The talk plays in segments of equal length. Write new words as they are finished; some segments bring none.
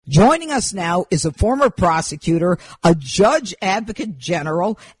Joining us now is a former prosecutor, a judge advocate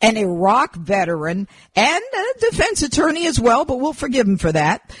general, an Iraq veteran, and a defense attorney as well, but we'll forgive him for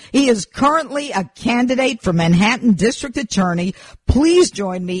that. He is currently a candidate for Manhattan District Attorney. Please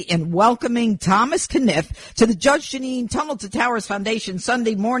join me in welcoming Thomas Kenniff to the Judge Jeanine Tunnel to Towers Foundation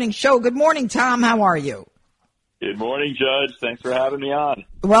Sunday morning show. Good morning, Tom. How are you? Good morning, Judge. Thanks for having me on.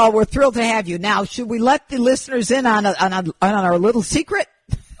 Well, we're thrilled to have you. Now, should we let the listeners in on our little secret?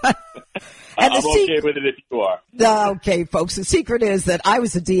 I'm okay with it if you are. Okay, folks. The secret is that I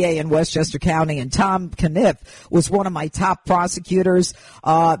was a DA in Westchester County, and Tom Kenniff was one of my top prosecutors.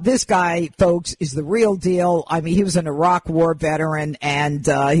 This guy, folks, is the real deal. I mean, he was an Iraq war veteran, and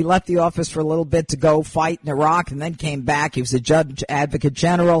he left the office for a little bit to go fight in Iraq and then came back. He was a judge advocate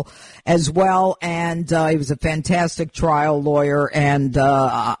general as well, and he was a fantastic trial lawyer, and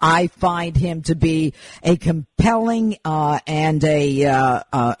I find him to be a compelling and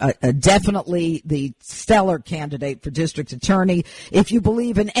a definitely the stellar candidate for district attorney, if you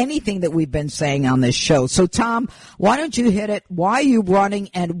believe in anything that we've been saying on this show. So, Tom, why don't you hit it? Why are you running,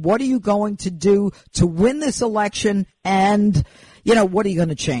 and what are you going to do to win this election? And, what are you going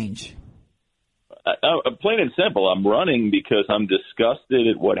to change? Plain and simple, I'm running because I'm disgusted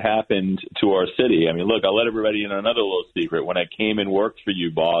at what happened to our city. I mean, look, I'll let everybody in on another little secret. When I came and worked for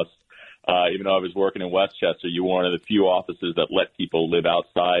you, boss, even though I was working in Westchester, you were one of the few offices that let people live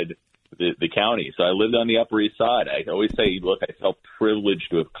outside the county. So I lived on the Upper East Side. I always say, look, I felt privileged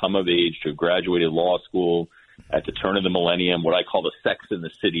to have come of age, to have graduated law school at the turn of the millennium, what I call the Sex in the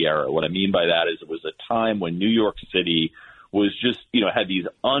City era. What I mean by that is it was a time when New York City was just, had these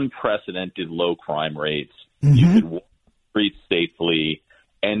unprecedented low crime rates. Mm-hmm. You could walk the streets safely.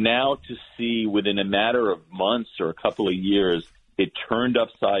 And now to see within a matter of months or a couple of years, it turned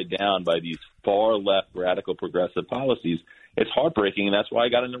upside down by these far left radical progressive policies, it's heartbreaking, and that's why I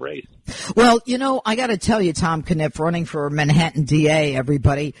got in the race. Well, I got to tell you, Tom Kenniff, running for Manhattan DA,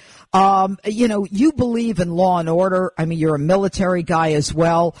 everybody, you believe in law and order. I mean, you're a military guy as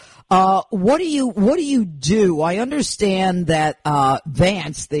well. What do you do? I understand that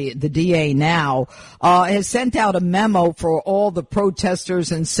Vance, the DA now, has sent out a memo for all the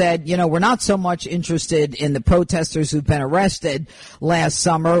protesters and said, we're not so much interested in the protesters who've been arrested last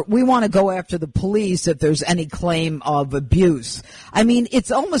summer. We want to go after the police if there's any claim of abuse. I mean, it's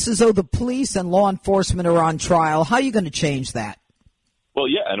almost as though the police and law enforcement are on trial. How are you going to change that? Well,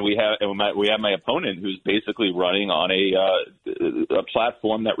 yeah, and we have my opponent who's basically running on a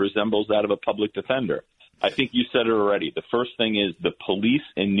platform that resembles that of a public defender. I think you said it already. The first thing is the police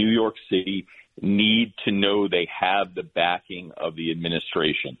in New York City need to know they have the backing of the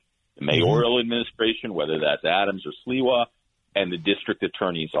administration, the mayoral administration, whether that's Adams or Sliwa, and the district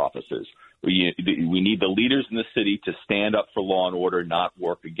attorney's offices. We need the leaders in the city to stand up for law and order, not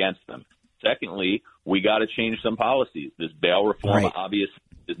work against them. Secondly, we got to change some policies. This bail reform obviously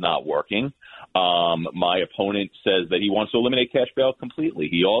is not working. My opponent says that he wants to eliminate cash bail completely.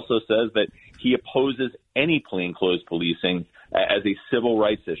 He also says that he opposes any plainclothes policing as a civil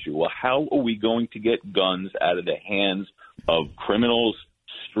rights issue. Well, how are we going to get guns out of the hands of criminals,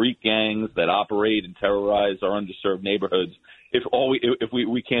 street gangs that operate and terrorize our underserved neighborhoods if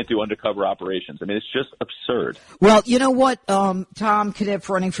we can't do undercover operations? I mean, it's just absurd. Well, you know what, Tom Kenniff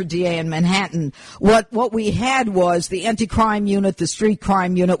running for DA in Manhattan, what we had was the anti-crime unit, the street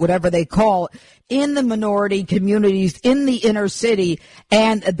crime unit, whatever they call it, in the minority communities in the inner city,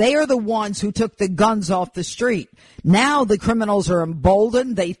 and they are the ones who took the guns off the street. Now the criminals are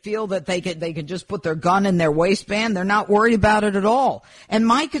emboldened. They feel that they can just put their gun in their waistband. They're not worried about it at all. And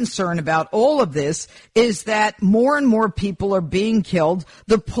my concern about all of this is that more and more people are being killed.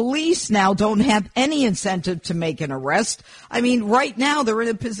 The police now don't have any incentive to make an arrest. I mean, right now they're in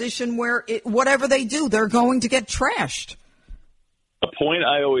a position where whatever they do, they're going to get trashed. A point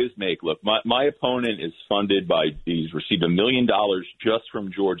I always make, look, my opponent is funded by, he's received $1 million just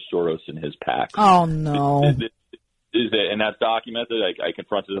from George Soros and his PAC. Oh, no. And that's documented. I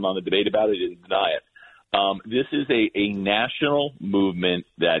confronted him on the debate about it. He didn't deny it. This is a national movement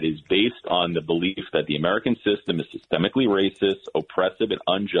that is based on the belief that the American system is systemically racist, oppressive, and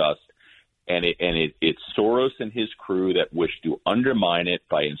unjust. And it's Soros and his crew that wish to undermine it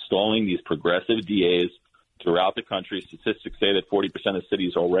by installing these progressive DAs throughout the country. Statistics say that 40% of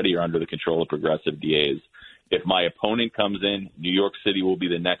cities already are under the control of progressive DAs. If my opponent comes in, New York City will be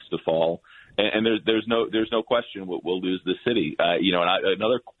the next to fall. And there's no question we'll lose the city.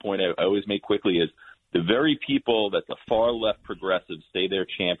 Another point I always make quickly is the very people that the far left progressives say they're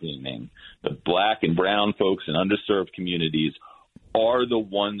championing, the black and brown folks in underserved communities, are the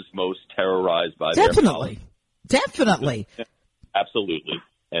ones most terrorized by their policy. Definitely. Absolutely.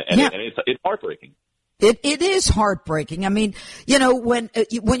 and it's heartbreaking. It is heartbreaking. I mean, you know, when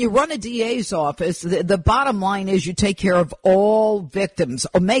you run a DA's office, the bottom line is you take care of all victims,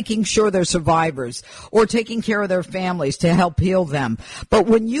 or making sure they're survivors, or taking care of their families to help heal them. But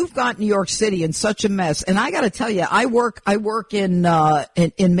when you've got New York City in such a mess, and I got to tell you, I work in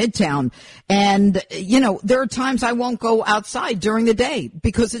Midtown, and you know, there are times I won't go outside during the day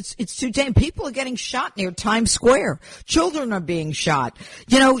because it's too damn. People are getting shot near Times Square. Children are being shot.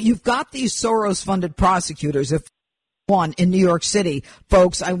 You know, you've got these Soros-funded prosecutors. If one in New York City,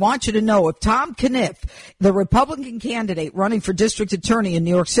 folks, I want you to know, if Tom Kenniff, the Republican candidate running for district attorney in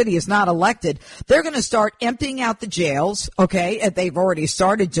New York City, is not elected, they're going to start emptying out the jails, okay? And they've already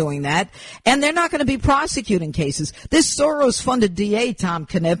started doing that, and they're not going to be prosecuting cases. This Soros-funded DA, Tom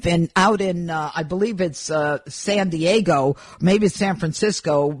Kenniff, out in I believe it's San Diego, maybe it's San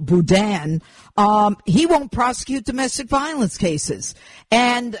Francisco, Boudin, he won't prosecute domestic violence cases.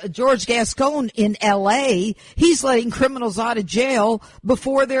 And George Gascon in L.A., he's letting criminals out of jail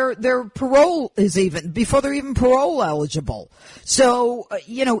before their parole is before they're even parole eligible. So,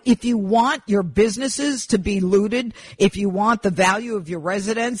 you know, if you want your businesses to be looted, if you want the value of your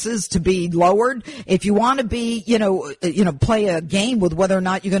residences to be lowered, if you want to be, play a game with whether or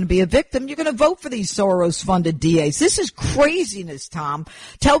not you're going to be a victim, you're going to vote for these Soros-funded DAs. This is craziness, Tom.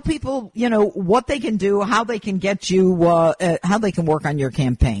 Tell people, you know, what they can do, how they can get you, how they can work on your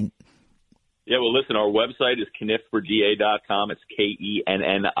campaign. Yeah, well, listen, our website is kenniffforda.com. It's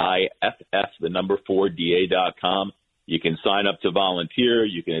KENNIFF, the number 4DA.com. You can sign up to volunteer.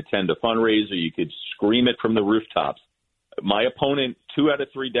 You can attend a fundraiser. You could scream it from the rooftops. My opponent, 2 out of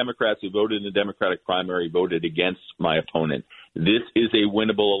 3 Democrats who voted in the Democratic primary voted against my opponent. This is a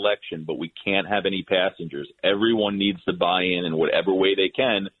winnable election, but we can't have any passengers. Everyone needs to buy in whatever way they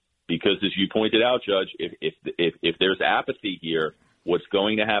can, because as you pointed out, Judge, if there's apathy here, what's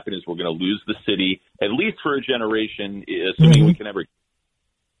going to happen is we're going to lose the city, at least for a generation, assuming we can ever.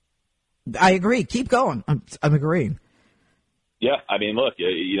 I agree. Keep going. I'm agreeing. Yeah, I mean, look,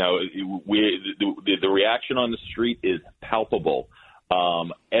 you know, the reaction on the street is palpable.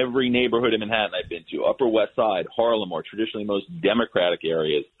 Every neighborhood in Manhattan I've been to, Upper West Side, Harlem, are traditionally most Democratic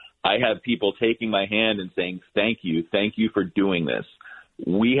areas. I have people taking my hand and saying, thank you for doing this.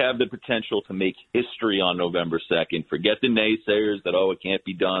 We have the potential to make history on November 2nd. Forget the naysayers that, it can't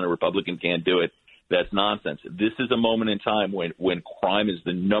be done, a Republican can't do it. That's nonsense. This is a moment in time when crime is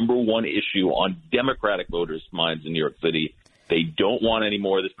the number one issue on Democratic voters' minds in New York City. They don't want any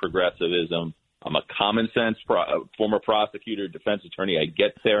more of this progressivism. I'm a common sense former prosecutor, defense attorney. I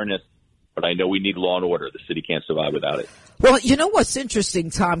get fairness, but I know we need law and order. The city can't survive without it. Well, you know what's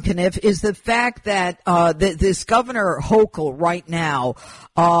interesting, Tom Kenniff, is the fact that this Governor Hochul right now,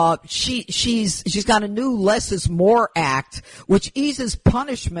 she's got a new Less is More Act, which eases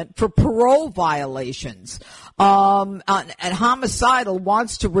punishment for parole violations. And homicidal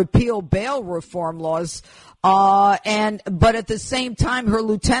wants to repeal bail reform laws. But at the same time, her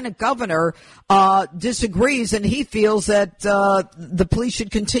lieutenant governor disagrees, and he feels that the police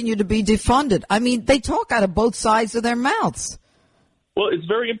should continue to be defunded. I mean, they talk out of both sides of their mouths. Well, it's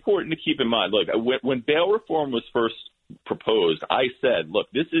very important to keep in mind. Look, when bail reform was first proposed, I said,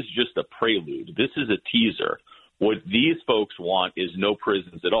 look, this is just a prelude. This is a teaser. What these folks want is no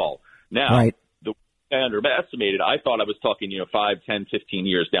prisons at all. Now, right. I underestimated. I thought I was talking, 5, 10, 15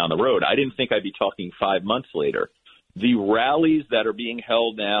 years down the road. I didn't think I'd be talking 5 months later. The rallies that are being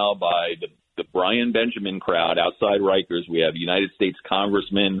held now by the Brian Benjamin crowd outside Rikers, we have United States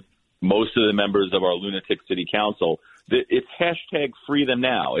congressmen, most of the members of our lunatic city council. It's hashtag free them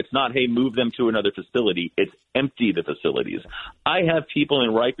now. It's not, hey, move them to another facility. It's empty the facilities. I have people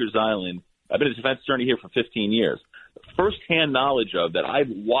in Rikers Island. I've been a defense attorney here for 15 years. Firsthand knowledge of that I've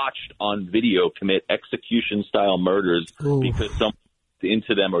watched on video commit execution-style murders because someone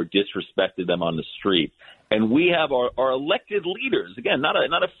into them or disrespected them on the street. And we have our elected leaders, again, not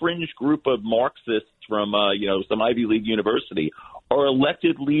a fringe group of Marxists from some Ivy League university, our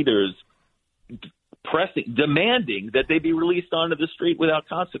elected leaders demanding that they be released onto the street without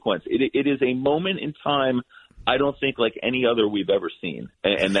consequence. It is a moment in time I don't think like any other we've ever seen.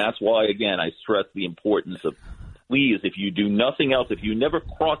 And that's why, again, I stress the importance of, please, if you do nothing else, if you never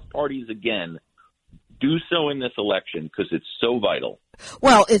cross parties again, do so in this election because it's so vital.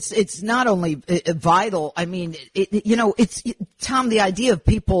 Well, it's not only vital. I mean, Tom, the idea of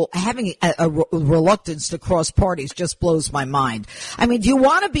people having a reluctance to cross parties just blows my mind. I mean, do you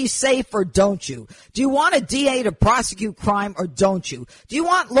want to be safe or don't you? Do you want a DA to prosecute crime or don't you? Do you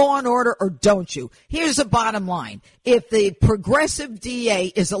want law and order or don't you? Here's the bottom line. If the progressive DA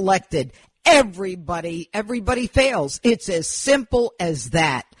is elected, everybody fails. It's as simple as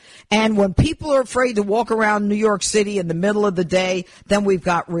that. And when people are afraid to walk around New York City in the middle of the day, then we've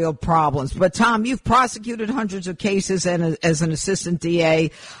got real problems. But Tom, you've prosecuted hundreds of cases as an assistant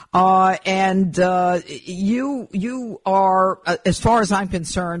DA, and you are, as far as I'm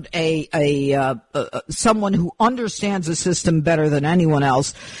concerned, someone who understands the system better than anyone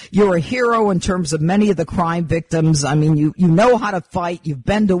else. You're a hero in terms of many of the crime victims. I mean, you know how to fight. You've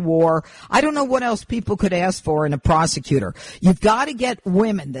been to war. I don't know what else people could ask for in a prosecutor. You've got to get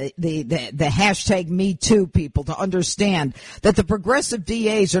women, the hashtag Me Too people, to understand that the progressive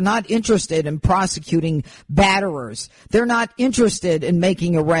DAs are not interested in prosecuting batterers. They're not interested in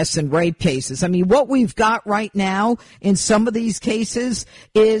making arrests in rape cases. I mean, what we've got right now in some of these cases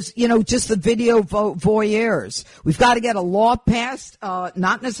is, just the video voyeurs. We've got to get a law passed,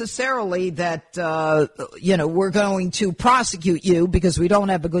 not necessarily that, we're going to prosecute you because we don't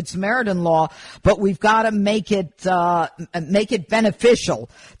have a Good Samaritan law, but we've got to make it beneficial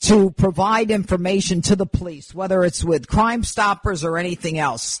to provide information to the police, whether it's with Crime Stoppers or anything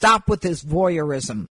else. Stop with this voyeurism.